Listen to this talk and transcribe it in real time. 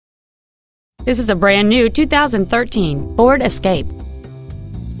This is a brand new 2013 Ford Escape.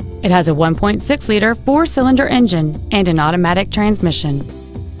 It has a 1.6-liter four-cylinder engine and an automatic transmission.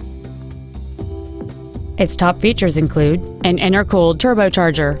 Its top features include an intercooled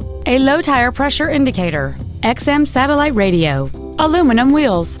turbocharger, a low tire pressure indicator, XM satellite radio, aluminum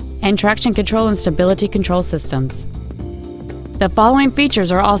wheels, and traction control and stability control systems. The following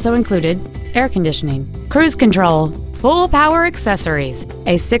features are also included: air conditioning, cruise control, full power accessories,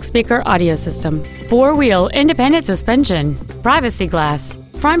 a 6-speaker audio system, 4-wheel independent suspension, privacy glass,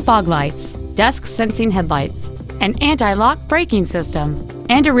 front fog lights, dusk sensing headlights, an anti-lock braking system,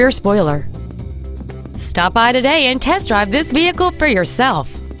 and a rear spoiler. Stop by today and test drive this vehicle for yourself.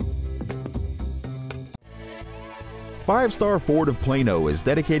 5-Star Ford of Plano is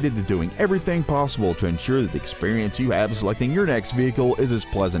dedicated to doing everything possible to ensure that the experience you have selecting your next vehicle is as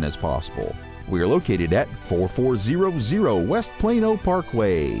pleasant as possible. We are located at 4400 West Plano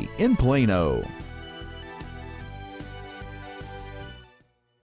Parkway in Plano.